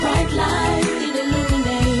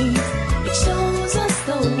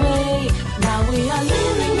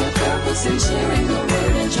sharing the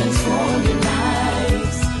word and transforming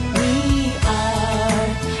lives. We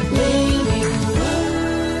are Living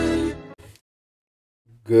Word.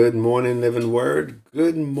 Good morning, Living Word.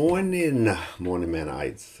 Good morning, morning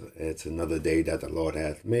manites. It's another day that the Lord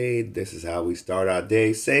hath made. This is how we start our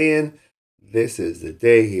day, saying, this is the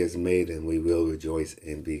day he has made, and we will rejoice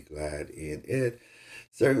and be glad in it.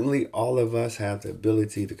 Certainly, all of us have the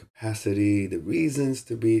ability, the capacity, the reasons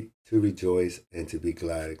to rejoice and to be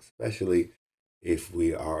glad, especially if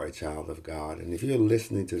we are a child of God. And if you're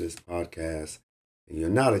listening to this podcast and you're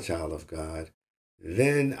not a child of God,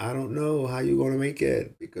 then I don't know how you're going to make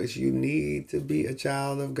it, because you need to be a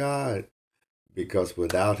child of God. Because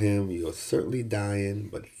without him, you're certainly dying.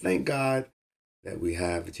 But thank God that we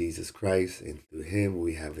have Jesus Christ, and through him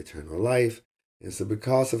we have eternal life. And so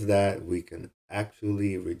because of that, we can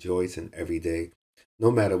actually rejoice in every day. No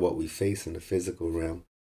matter what we face in the physical realm,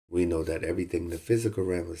 we know that everything in the physical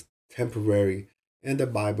realm is temporary. And the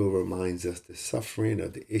Bible reminds us the suffering or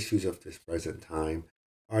the issues of this present time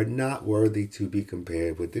are not worthy to be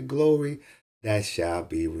compared with the glory that shall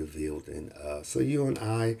be revealed in us. So you and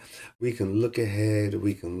I, we can look ahead.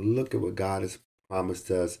 We can look at what God has promised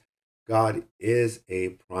us. God is a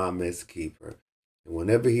promise keeper. And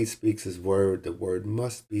whenever he speaks his word, the word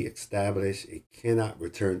must be established. It cannot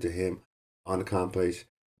return to him unaccomplished.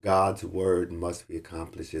 God's word must be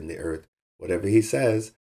accomplished in the earth. Whatever he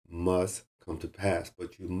says must come to pass.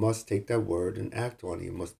 But you must take that word and act on it.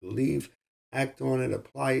 You must believe, act on it,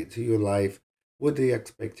 apply it to your life with the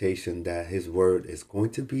expectation that his word is going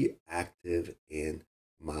to be active in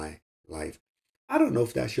my life. I don't know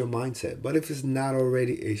if that's your mindset, but if it's not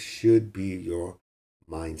already, it should be your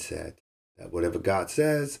mindset. That whatever God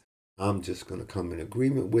says, I'm just going to come in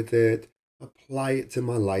agreement with it, apply it to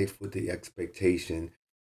my life with the expectation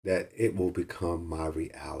that it will become my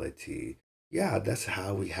reality. Yeah, that's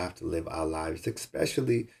how we have to live our lives,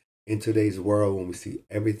 especially in today's world when we see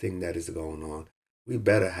everything that is going on. We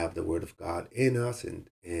better have the word of God in us,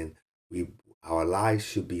 and our lives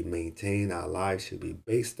should be maintained. Our lives should be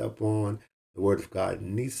based upon the word of God.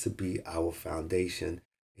 Needs to be our foundation.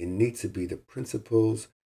 It needs to be the principles,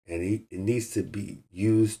 and it needs to be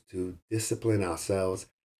used to discipline ourselves.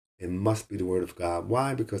 It must be the word of God.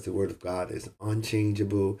 Why? Because the word of God is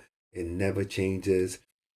unchangeable. It never changes.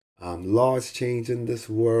 Laws change in this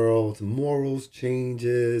world. Morals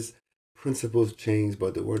changes. Principles change,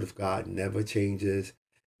 but the word of God never changes.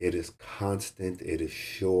 It is constant. It is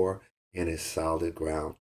sure, and it's solid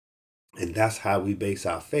ground. And that's how we base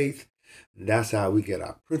our faith. That's how we get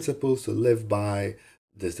our principles to live by.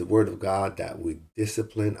 There's the word of God that we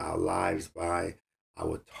discipline our lives by.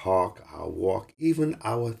 Our talk, our walk, even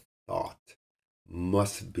our thought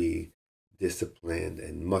must be disciplined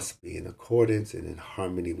and must be in accordance and in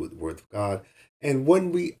harmony with the word of God. And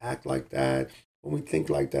when we act like that, when we think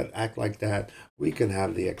like that, act like that, we can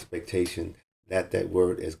have the expectation that that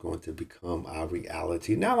word is going to become our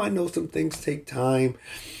reality. Now, I know some things take time.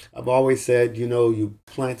 I've always said, you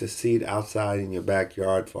plant a seed outside in your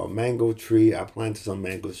backyard for a mango tree. I planted some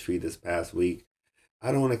mango tree this past week.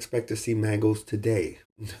 I don't expect to see mangoes today.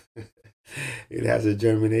 It has a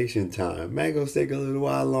germination time. Mangoes take a little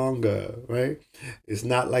while longer, right? It's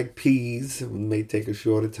not like peas. It may take a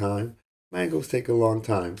shorter time. Mangoes take a long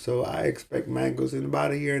time. So I expect mangoes in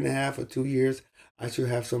about 1.5 years or 2 years. I should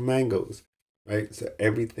have some mangoes, right? So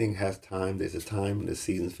everything has time. There's a time and a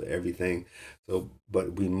season for everything.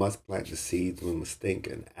 But we must plant the seeds. We must think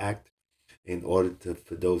and act in order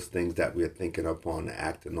for those things that we're thinking upon and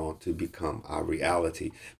acting on to become our reality.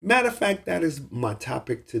 Matter of fact, that is my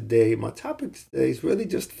topic today. My topic today is really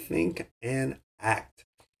just think and act.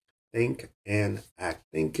 Think and act.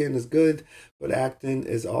 Thinking is good, but acting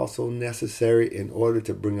is also necessary in order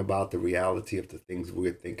to bring about the reality of the things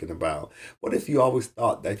we're thinking about. What if you always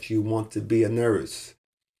thought that you want to be a nurse?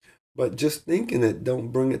 But just thinking it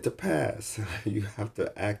don't bring it to pass. You have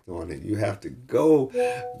to act on it. You have to go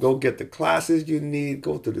get the classes you need,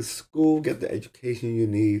 go to the school, get the education you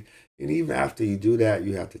need. And even after you do that,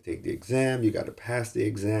 you have to take the exam. You got to pass the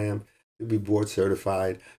exam to be board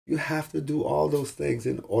certified. You have to do all those things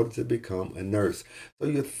in order to become a nurse. So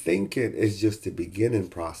your thinking is just the beginning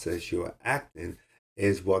process. Your acting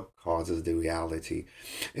is what causes the reality.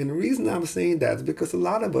 And the reason I'm saying that is because a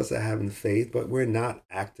lot of us are having faith, but we're not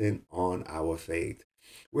acting on our faith.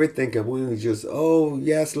 We're thinking we just, oh,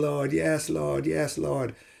 yes, Lord, yes, Lord, yes,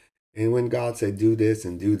 Lord. And when God said do this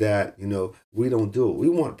and do that, we don't do it. We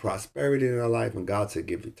want prosperity in our life, and God said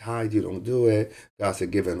give your tithe, you don't do it. God said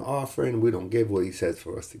give an offering, we don't give what he says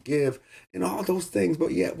for us to give, and all those things.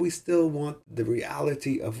 But yet we still want the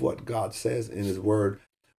reality of what God says in his word.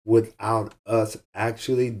 without us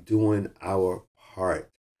actually doing our part.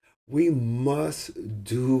 We must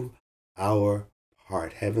do our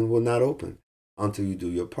part. Heaven will not open until you do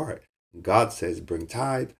your part. God says, bring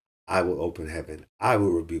tithe, I will open heaven. I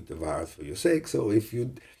will rebuke the virus for your sake. So if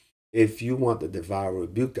you want the devourer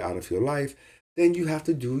rebuked out of your life, then you have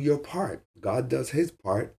to do your part. God does his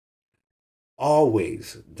part,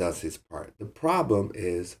 always does his part. The problem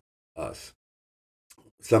is us.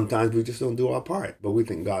 Sometimes we just don't do our part, but we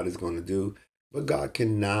think God is going to do. But God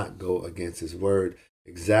cannot go against his word.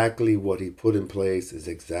 Exactly what he put in place is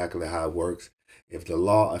exactly how it works. If the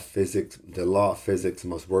law of physics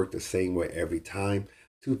must work the same way every time.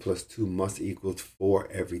 2 plus 2 must equal 4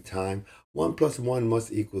 every time. 1 plus 1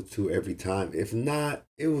 must equal 2 every time. If not,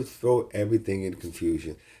 it would throw everything in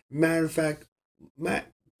confusion. Matter of fact,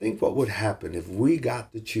 think what would happen if we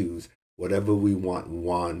got to choose whatever we want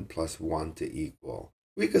 1 plus 1 to equal.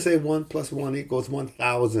 We could say 1 plus 1 equals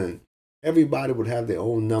 1,000. Everybody would have their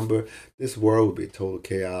own number. This world would be total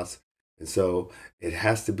chaos. And so it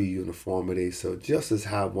has to be uniformity. So just as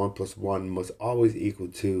how 1 plus 1 must always equal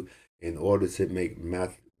 2 in order to make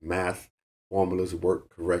math formulas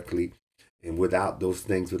work correctly. And without those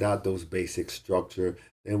things, without those basic structure,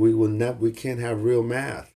 then we can't have real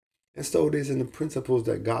math. And so it is in the principles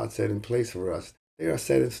that God set in place for us. They are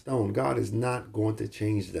set in stone. God is not going to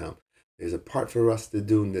change them. There's a part for us to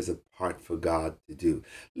do, and there's a part for God to do.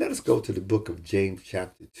 Let us go to the book of James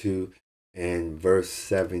chapter 2 and verse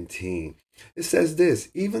 17. It says this,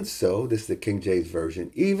 even so, this is the King James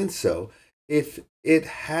Version, even so, if it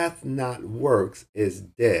hath not works, is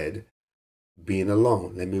dead, being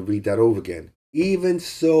alone. Let me read that over again. Even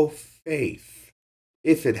so, faith,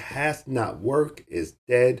 if it hath not work, is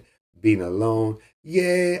dead, being alone.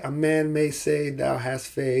 Yea, a man may say, thou hast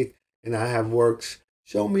faith, and I have works.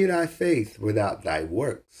 Show me thy faith without thy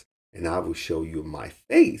works, and I will show you my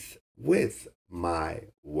faith with my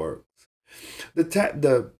works.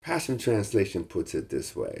 The Passion Translation puts it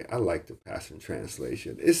this way. I like the Passion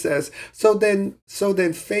Translation. It says, so then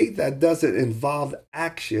faith that doesn't involve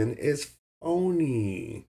action is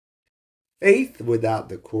phony. Faith without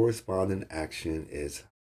the corresponding action is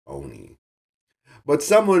phony. But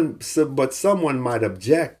someone might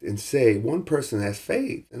object and say, one person has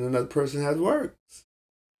faith and another person has works.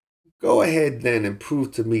 Go ahead then and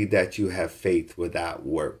prove to me that you have faith without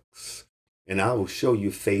works, and I will show you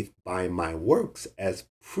faith by my works as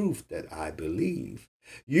proof that I believe.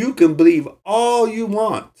 You can believe all you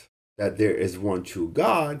want that there is one true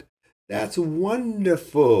God. That's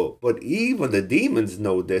wonderful. But even the demons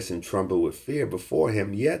know this and tremble with fear before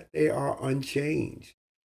him, yet they are unchanged.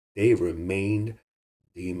 They remain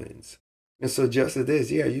demons. And so just as this,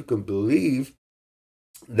 yeah, you can believe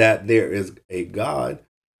that there is a God,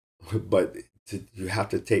 but you have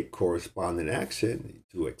to take corresponding action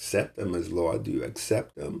to accept them as Lord. Do you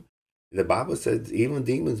accept them? The Bible says even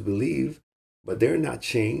demons believe, but they're not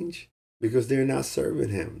changed because they're not serving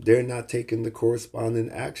him. They're not taking the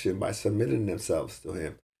corresponding action by submitting themselves to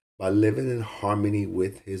him, by living in harmony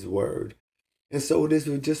with his word. And so it is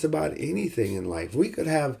with just about anything in life. We could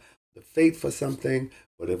have the faith for something,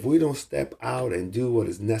 but if we don't step out and do what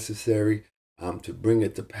is necessary to bring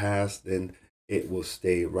it to pass, then it will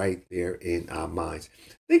stay right there in our minds.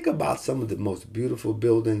 Think about some of the most beautiful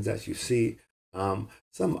buildings that you see.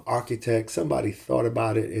 Some architect, somebody thought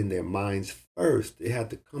about it in their minds first. It had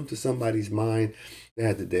to come to somebody's mind. They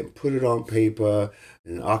had to then put it on paper,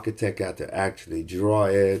 and an architect had to actually draw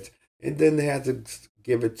it. And then they had to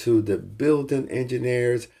give it to the building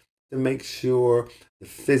engineers to make sure the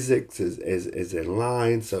physics is in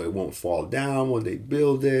line so it won't fall down when they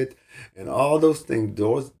build it. And all those things,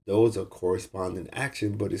 those are corresponding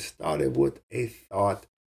action, but it started with a thought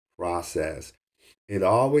process. It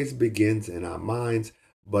always begins in our minds,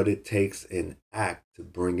 but it takes an act to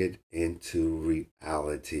bring it into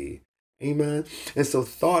reality. Amen. And so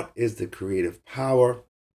thought is the creative power.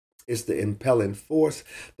 It's the impelling force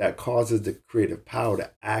that causes the creative power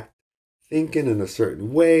to act. Thinking in a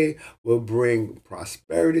certain way will bring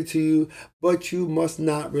prosperity to you, but you must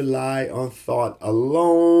not rely on thought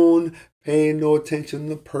alone, paying no attention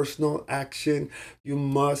to personal action. You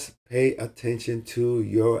must pay attention to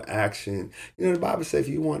your action. You know, the Bible says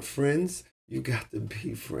if you want friends, you got to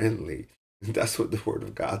be friendly. That's what the word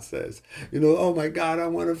of God says. You know, oh my God, I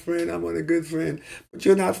want a friend. I want a good friend, but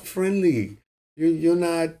you're not friendly. You're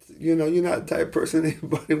not the type of person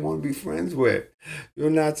anybody want to be friends with. You're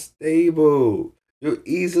not stable. You're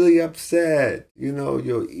easily upset.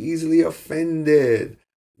 You're easily offended.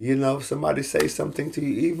 Somebody say something to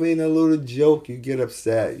you, even a little joke, you get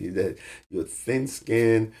upset. You're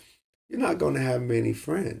thin-skinned. You're not going to have many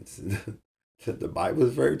friends. The Bible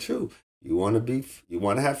is very true. You want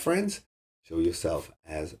to have friends? Show yourself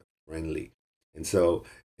as friendly. And so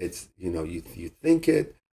it's, you think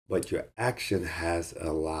it, but your action has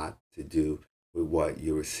a lot to do with what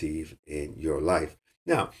you receive in your life.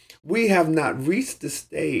 Now, we have not reached the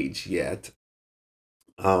stage yet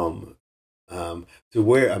um, to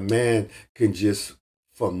where a man can just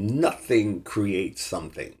from nothing create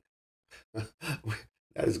something.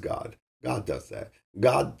 That is God. God does that.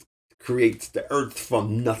 God creates the earth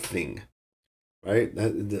from nothing, right?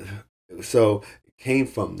 So it came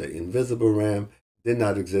from the invisible realm, did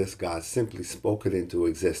not exist. God simply spoke it into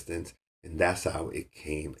existence, and that's how it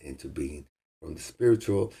came into being, from the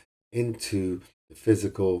spiritual into the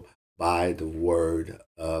physical by the word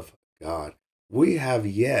of God. We have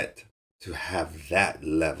yet to have that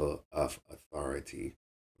level of authority,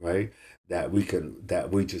 right? That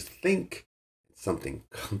we just think something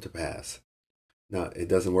come to pass. Now, it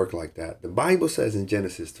doesn't work like that. The Bible says in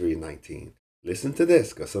Genesis 3:19, listen to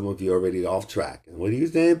this, because some of you are already off track. And what are you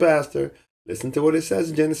saying, Pastor? Listen to what it says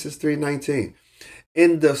in Genesis 3:19.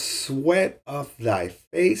 In the sweat of thy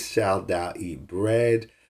face shalt thou eat bread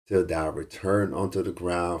till thou return unto the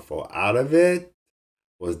ground, for out of it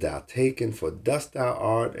was thou taken, for dust thou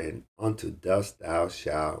art, and unto dust thou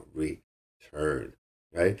shalt return.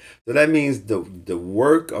 Right? So that means the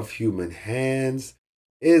work of human hands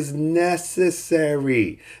is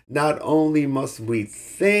necessary. Not only must we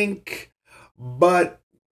think, but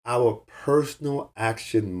our personal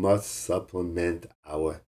action must supplement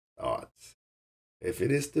our thoughts. If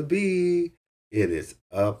it is to be, it is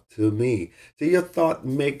up to me. So your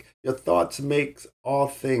thoughts makes all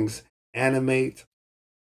things animate,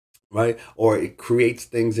 right? Or it creates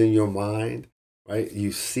things in your mind, right?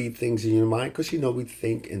 You see things in your mind because we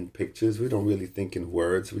think in pictures. We don't really think in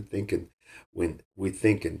words. When we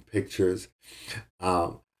think in pictures,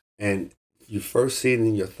 and you first see it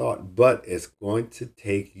in your thought, but it's going to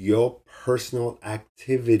take your personal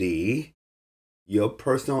activity. Your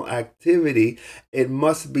personal activity, it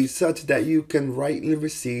must be such that you can rightly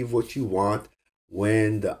receive what you want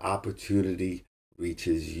when the opportunity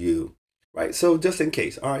reaches you. Right? So just in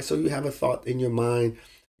case, all right, so you have a thought in your mind,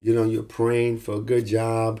 you're praying for a good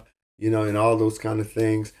job, and all those kind of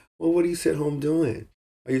things. Well, what do you sit home doing?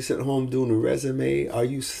 Are you sitting home doing a resume? Are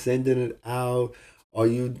you sending it out? Are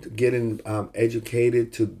you getting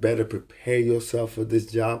educated to better prepare yourself for this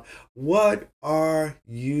job? What are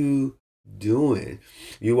you doing?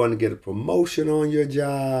 You want to get a promotion on your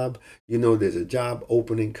job? There's a job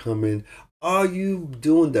opening coming. Are you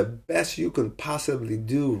doing the best you can possibly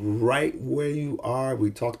do right where you are?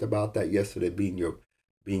 We talked about that yesterday, being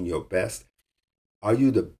your best. Are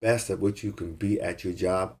you the best at what you can be at your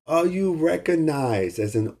job? Are you recognized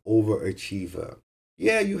as an overachiever?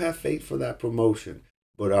 Yeah, you have faith for that promotion,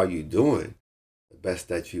 but are you doing the best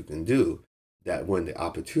that you can do, that when the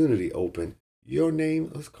opportunity open, your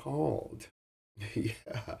name is called?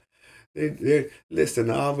 Yeah.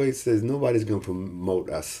 Listen, I always says nobody's going to promote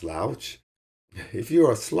a slouch. If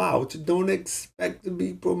you're a slouch, don't expect to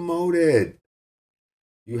be promoted.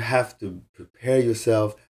 You have to prepare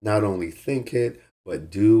yourself, not only think it,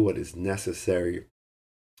 but do what is necessary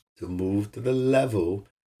to move to the level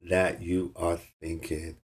that you are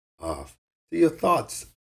thinking of. So your thoughts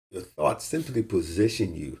simply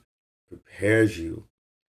position you, prepares you,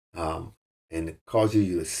 and it causes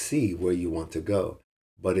you to see where you want to go.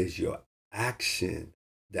 But it's your action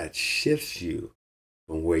that shifts you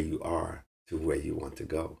from where you are to where you want to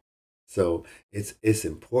go. So it's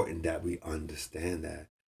important that we understand that.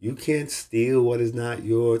 You can't steal what is not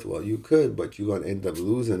yours. Well, you could, but you're going to end up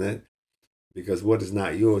losing it, because what is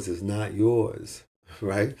not yours is not yours,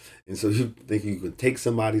 right? And so you think you can take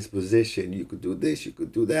somebody's position, you could do this, you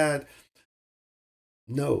could do that.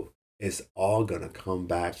 No, it's all going to come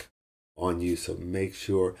back on you. So make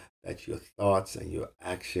sure that your thoughts and your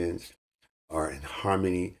actions are in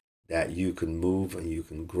harmony, that you can move and you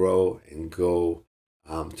can grow and go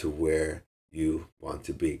to where you want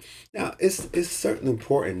to be. Now, it's certainly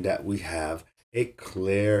important that we have a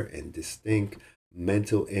clear and distinct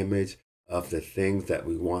mental image of the things that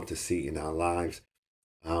we want to see in our lives.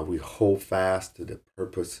 We hold fast to the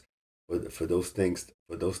purpose for those things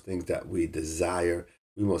that we desire.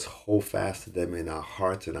 We must hold fast to them in our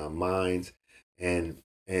hearts and our minds, and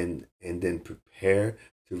then prepare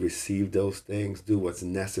to receive those things, do what's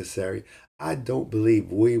necessary. I don't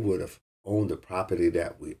believe we would have owned the property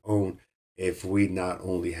that we own if we not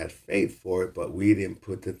only had faith for it, but we didn't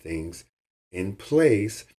put the things in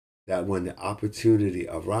place that when the opportunity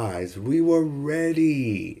arises, we were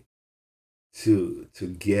ready to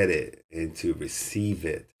get it and to receive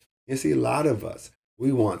it. You see, a lot of us,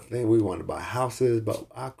 We want things, we want to buy houses, but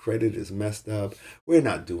our credit is messed up. We're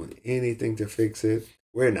not doing anything to fix it.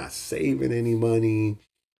 We're not saving any money.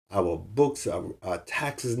 Our books, our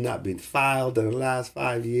taxes not been filed in the last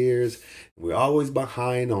 5 years. We're always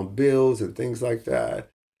behind on bills and things like that.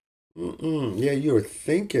 Yeah, you're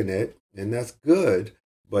thinking it, and that's good,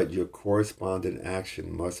 but your corresponding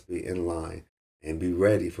action must be in line and be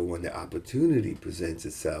ready for when the opportunity presents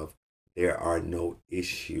itself. There are no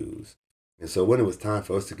issues. And so when it was time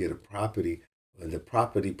for us to get a property, when the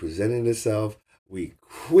property presented itself, we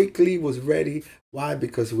quickly was ready. Why?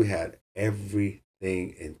 Because we had everything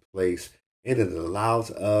in place, and it allows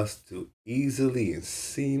us to easily and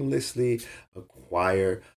seamlessly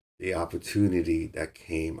acquire the opportunity that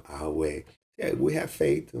came our way. Yeah, we have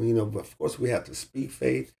faith, but of course we have to speak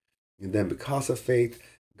faith. And then because of faith,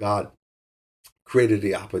 God created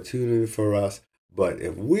the opportunity for us. But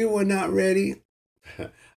if we were not ready,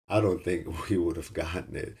 I don't think we would have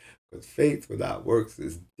gotten it. Because faith without works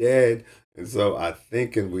is dead. And so I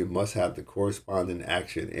think we must have the corresponding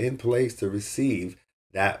action in place to receive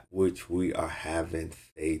that which we are having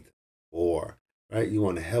faith for. Right? You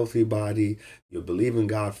want a healthy body, you believe in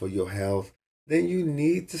God for your health, then you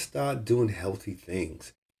need to start doing healthy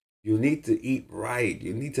things. You need to eat right.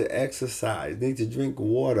 You need to exercise. You need to drink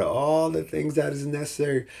water. All the things that is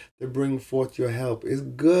necessary to bring forth your health. It's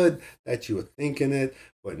good that you are thinking it,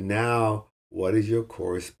 but now what is your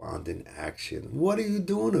corresponding action? What are you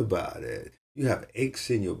doing about it? You have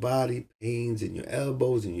aches in your body, pains in your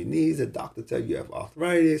elbows and your knees. The doctor tells you have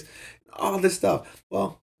arthritis, all this stuff.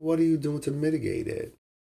 Well, what are you doing to mitigate it?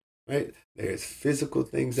 Right? There's physical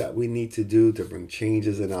things that we need to do to bring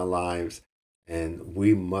changes in our lives, and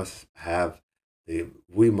we must have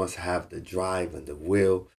the drive and the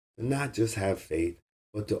will to not just have faith,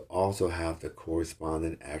 but to also have the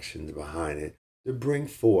corresponding actions behind it to bring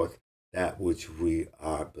forth that which we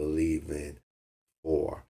are believing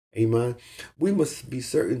for. Amen. We must be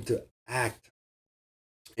certain to act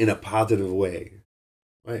in a positive way,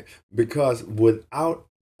 right? Because without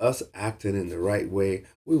us acting in the right way,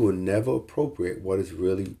 we will never appropriate what is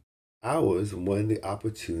really ours when the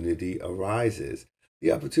opportunity arises.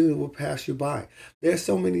 The opportunity will pass you by. There's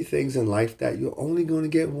so many things in life that you're only going to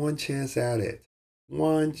get one chance at it.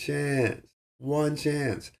 One chance. One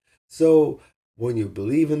chance. So when you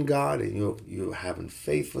believe in God and you're having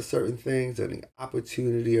faith for certain things and the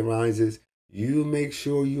opportunity arises, you make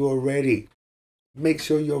sure you are ready. Make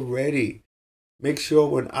sure you're ready. Make sure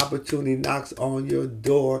when opportunity knocks on your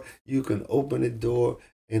door, you can open the door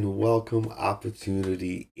and welcome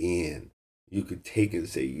opportunity in. You could take it and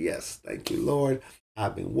say, yes, thank you, Lord.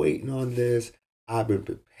 I've been waiting on this. I've been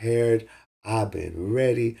prepared. I've been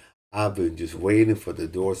ready. I've been just waiting for the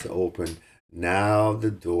doors to open. Now the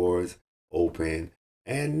doors open,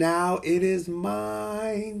 and now it is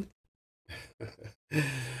mine.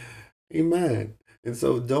 Amen. And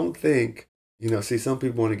so don't think, see, some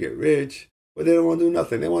people want to get rich, but they don't want to do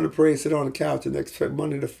nothing. They want to pray and sit on the couch and expect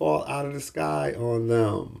money to fall out of the sky on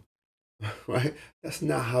them. Right? That's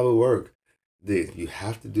not how it works. You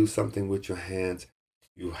have to do something with your hands.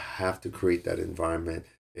 You have to create that environment.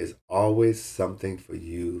 There's always something for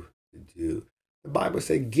you to do. The Bible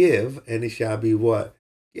says, give, and it shall be what?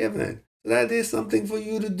 Given. So that is something for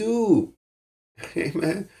you to do.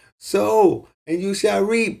 Amen. Sow, and you shall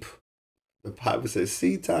reap. The Bible says,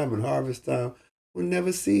 seed time and harvest time will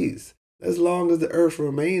never cease as long as the earth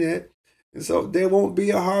remaineth. And so there won't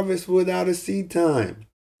be a harvest without a seed time.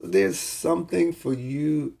 So there's something for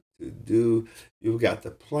you to do. You've got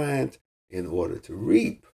to plant in order to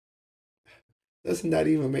reap. Doesn't that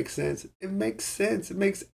even make sense? It makes sense. It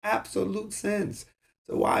makes absolute sense.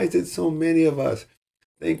 So why is it so many of us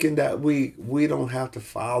thinking that we don't have to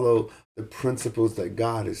follow the principles that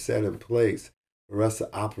God has set in place for us to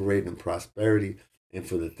operate in prosperity and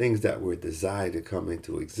for the things that we desire to come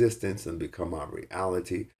into existence and become our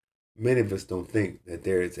reality? Many of us don't think that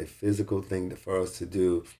there is a physical thing for us to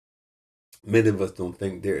do. Many of us don't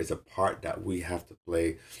think there is a part that we have to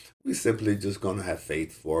play. We simply just going to have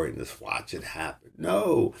faith for it and just watch it happen.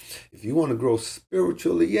 No. If you want to grow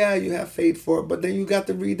spiritually, yeah, you have faith for it, but then you got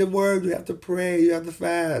to read the word, you have to pray, you have to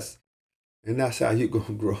fast. And that's how you're going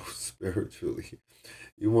to grow spiritually.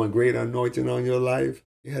 You want greater anointing on your life?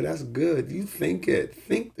 Yeah, that's good. You think it.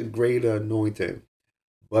 Think the greater anointing.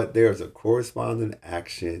 But there's a corresponding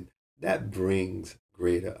action that brings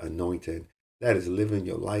greater anointing. That is living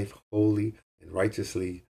your life holy and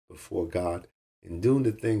righteously before God and doing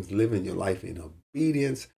the things, living your life in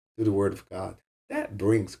obedience to the word of God. That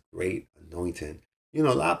brings great anointing. A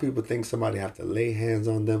lot of people think somebody have to lay hands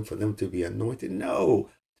on them for them to be anointed. No,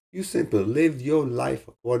 You simply live your life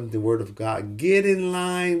according to the Word of God. Get in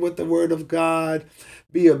line with the Word of God.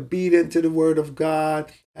 Be obedient to the Word of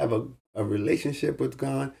God. Have a relationship with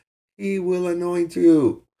God. He will anoint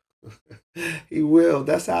you. He will.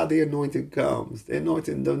 That's how the anointing comes. The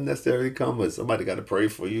anointing doesn't necessarily come with somebody got to pray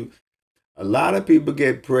for you. A lot of people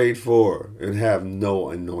get prayed for and have no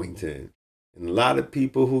anointing. And a lot of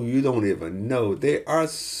people who you don't even know, they are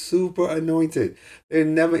super anointed. They're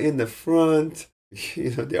never in the front.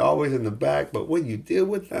 They're always in the back. But when you deal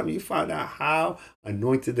with them, you find out how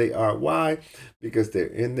anointed they are. Why? Because they're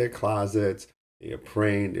in their closets, they are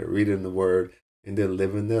praying, they're reading the word, and they're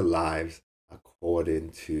living their lives according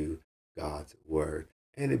to God's word.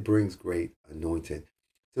 And it brings great anointing.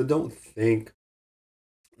 So don't think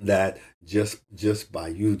that just by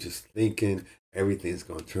you just thinking everything's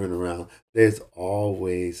going to turn around. There's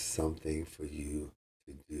always something for you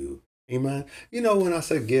to do. Amen. When I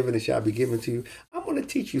said given, it shall be given to you, I'm going to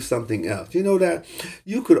teach you something else. You know that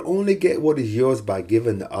you could only get what is yours by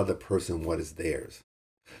giving the other person what is theirs.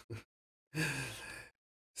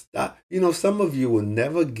 Stop. Some of you will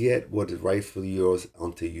never get what is rightfully yours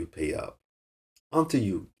until you pay up, until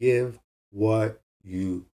you give what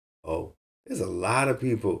you owe. There's a lot of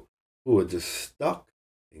people who are just stuck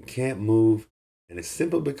and can't move, and it's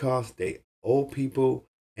simply because they owe people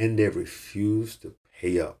and they refuse to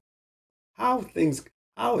pay up. How are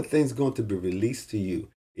things going to be released to you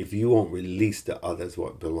if you won't release to others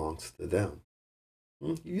what belongs to them?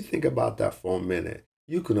 You think about that for a minute.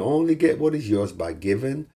 You can only get what is yours by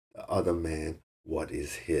giving the other man what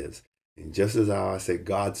is his. And just as I said,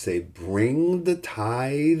 God said, bring the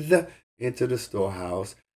tithe into the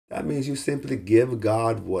storehouse. That means you simply give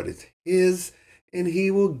God what is his, and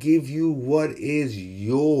he will give you what is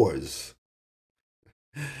yours.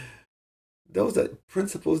 Those are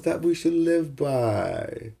principles that we should live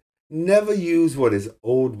by. Never use what is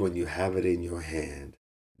owed when you have it in your hand.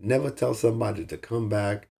 Never tell somebody to come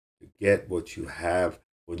back to get what you have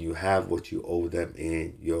when you have what you owe them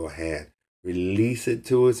in your hand. Release it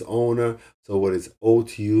to its owner so what is owed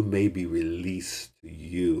to you may be released to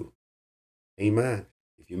you. Amen.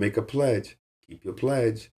 If you make a pledge, keep your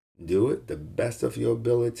pledge. Do it the best of your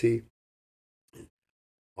ability.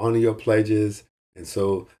 Honor your pledges, and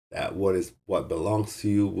so that what belongs to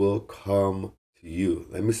you will come to you.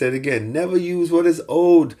 Let me say it again. Never use what is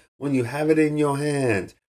owed when you have it in your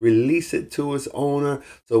hand. Release it to its owner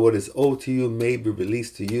so what is owed to you may be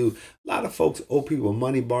released to you. A lot of folks owe people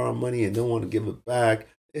money, borrow money, and don't want to give it back.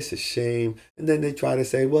 It's a shame. And then they try to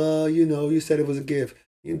say, well, you said it was a gift.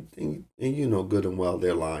 And you know good and well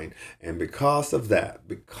they're lying. And because of that,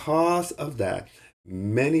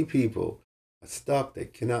 many people are stuck. They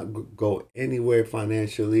cannot go anywhere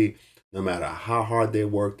financially. No matter how hard they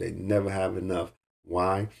work, they never have enough.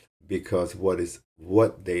 Why? Because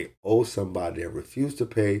what they owe somebody, they refuse to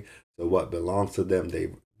pay. So what belongs to them,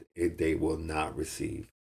 they will not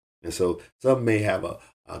receive. And so some may have a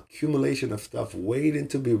accumulation of stuff waiting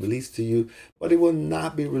to be released to you, but it will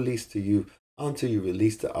not be released to you until you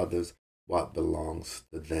release to others what belongs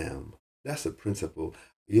to them. That's a principle.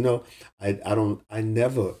 I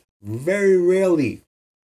never, very rarely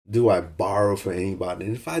do I borrow for anybody.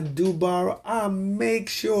 And if I do borrow, I make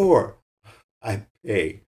sure I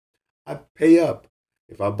pay. I pay up.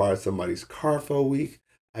 If I borrow somebody's car for a week,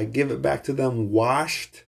 I give it back to them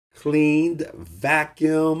washed, cleaned,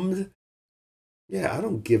 vacuumed. Yeah, I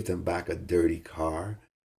don't give them back a dirty car,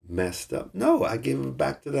 messed up. No, I give it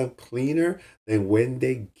back to them cleaner than when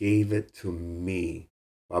they gave it to me.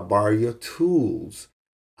 If I borrow your tools,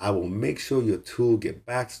 I will make sure your tool get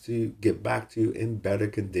back to you in better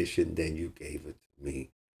condition than you gave it to me.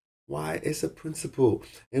 Why? It's a principle.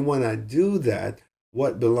 And when I do that,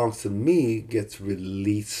 what belongs to me gets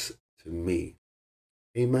released to me.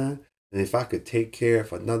 Amen. And if I could take care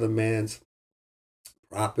of another man's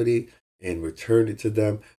property and return it to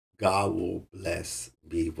them, God will bless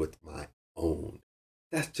me with my own.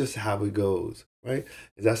 That's just how it goes, right?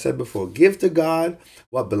 As I said before, give to God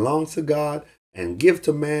what belongs to God, and give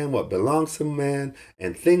to man what belongs to man,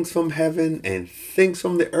 and things from heaven and things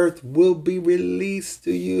from the earth will be released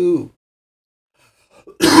to you.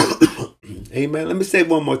 Amen. Let me say it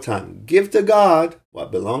one more time. Give to God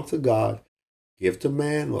what belongs to God. Give to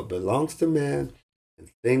man what belongs to man, and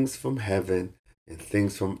things from heaven and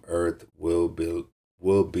things from earth will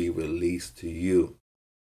be released to you.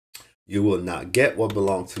 You will not get what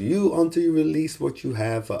belongs to you until you release what you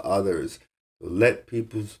have for others. So let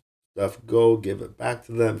people's stuff go, give it back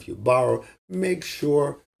to them. If you borrow, make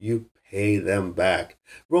sure you pay them back.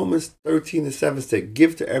 Romans 13:7 said,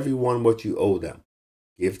 give to everyone what you owe them.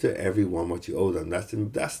 Give to everyone what you owe them.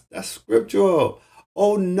 That's scriptural.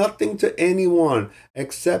 Owe nothing to anyone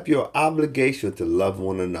except your obligation to love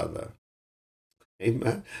one another.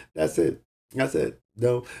 Amen. That's it. That's it.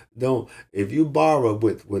 Don't. If you borrow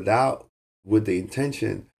with the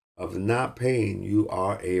intention of not paying, you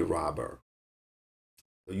are a robber.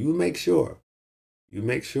 So you make sure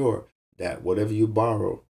that whatever you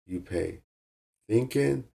borrow, you pay.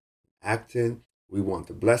 Thinking, acting, we want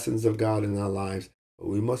the blessings of God in our lives, but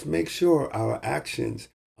we must make sure our actions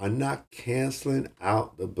are not canceling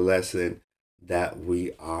out the blessing that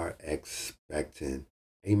we are expecting.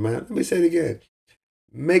 Amen. Let me say it again.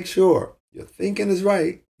 Make sure your thinking is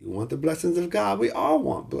right. You want the blessings of God. We all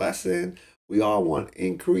want blessing. We all want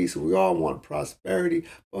increase. We all want prosperity.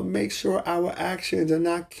 But make sure our actions are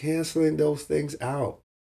not canceling those things out.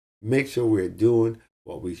 Make sure we're doing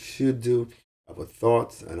what we should do. Our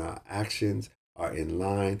thoughts and our actions are in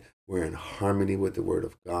line. We're in harmony with the word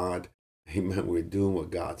of God. Amen. We're doing what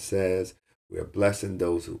God says. We're blessing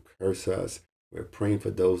those who curse us. We're praying for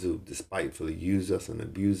those who despitefully use us and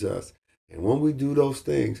abuse us. And when we do those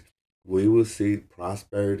things, we will see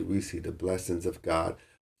prosperity. We see the blessings of God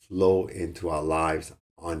flow into our lives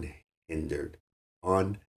unhindered.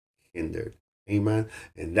 Unhindered. Amen.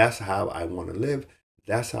 And that's how I want to live.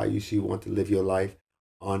 That's how you should want to live your life.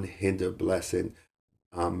 Unhindered blessing,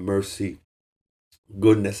 mercy,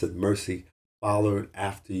 goodness and mercy following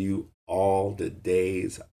after you all the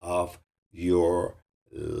days of your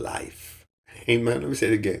life. Amen. Let me say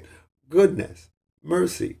it again. Goodness,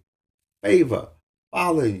 mercy, favor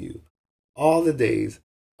following you all the days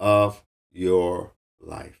of your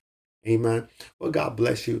life. Amen. Well, God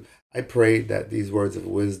bless you. I pray that these words of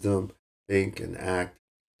wisdom, think and act,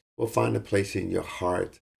 will find a place in your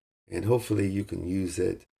heart, and hopefully you can use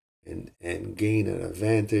it and gain an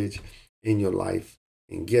advantage in your life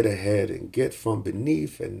and get ahead and get from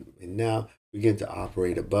beneath and now begin to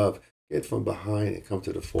operate above, get from behind and come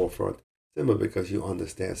to the forefront, simply because you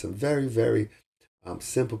understand some very, very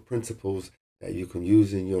simple principles that you can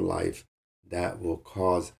use in your life that will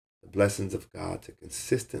cause the blessings of God to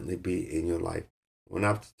consistently be in your life. When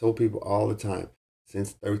I've told people all the time,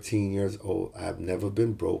 since 13 years old, I have never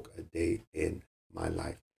been broke a day in my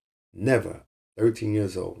life. Never. 13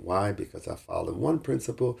 years old. Why? Because I followed one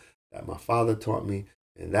principle that my father taught me,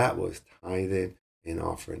 and that was tithing and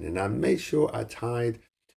offering. And I made sure I tithed,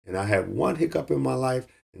 and I had one hiccup in my life,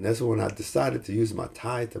 and that's when I decided to use my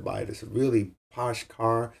tithe to buy this really posh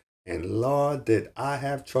car. And Lord, did I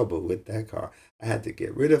have trouble with that car. I had to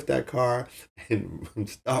get rid of that car and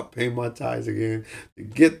stop paying my tithes again to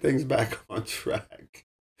get things back on track.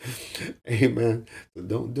 Amen. So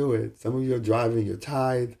don't do it. Some of you are driving your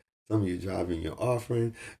tithe. Some of you are driving your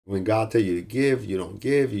offering. When God tells you to give, you don't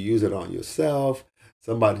give. You use it on yourself.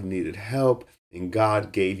 Somebody needed help, and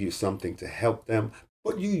God gave you something to help them,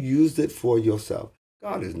 but you used it for yourself.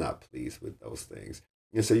 God is not pleased with those things.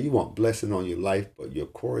 And so you want blessing on your life, but your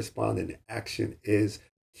corresponding action is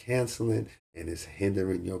canceling and is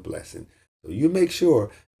hindering your blessing. So you make sure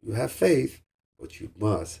you have faith, but you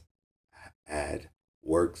must add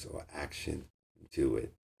works or action to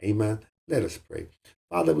it. Amen. Let us pray.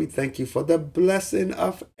 Father, we thank you for the blessing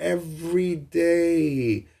of every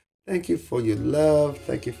day. Thank you for your love.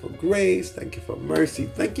 Thank you for grace. Thank you for mercy.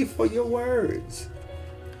 Thank you for your words.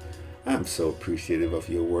 I'm so appreciative of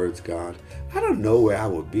your words, God. I don't know where I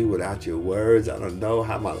would be without your words. I don't know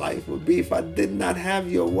how my life would be if I did not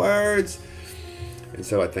have your words. And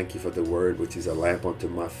so I thank you for the word, which is a lamp unto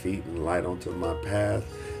my feet and light unto my path.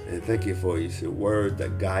 And thank you for your word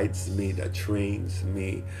that guides me, that trains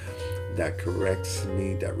me, that corrects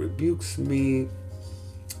me, that rebukes me,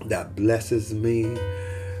 that blesses me.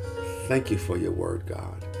 Thank you for your word,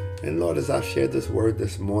 God. And Lord, as I've shared this word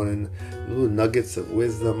this morning, little nuggets of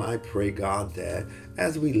wisdom, I pray, God, that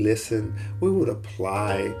as we listen, we would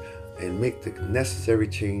apply and make the necessary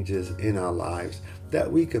changes in our lives,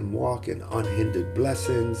 that we can walk in unhindered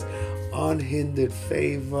blessings, unhindered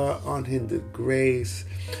favor, unhindered grace.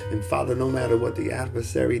 And Father, no matter what the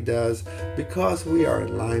adversary does, because we are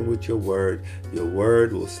in line with your word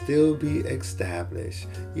will still be established.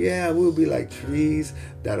 Yeah, we'll be like trees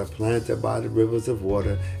that are planted by the rivers of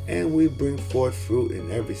water, and we bring forth fruit in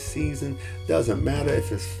every season. Doesn't matter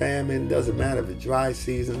if it's famine, doesn't matter if it's dry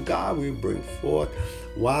season. God, we bring forth.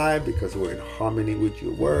 Why? Because we're in harmony with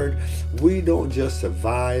your word. We don't just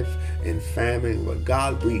survive in famine, but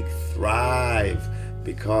God, we thrive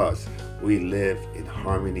because we live in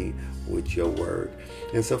harmony with your word.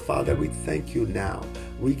 And so, Father, we thank you now.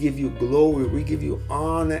 We give you glory, we give you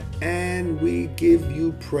honor, and we give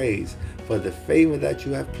you praise for the favor that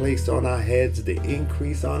you have placed on our heads, the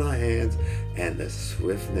increase on our hands, and the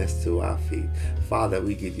swiftness to our feet. Father,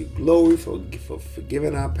 we give you glory for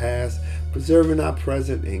forgiving our past, preserving our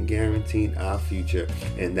present, and guaranteeing our future,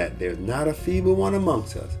 and that there's not a feeble one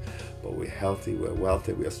amongst us, but we're healthy, we're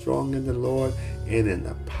wealthy, we're strong in the Lord and in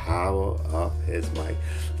the power of his might.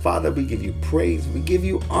 Father, we give you praise, we give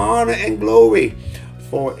you honor and glory,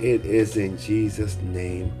 for it is in Jesus'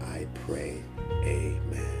 name I pray. Amen.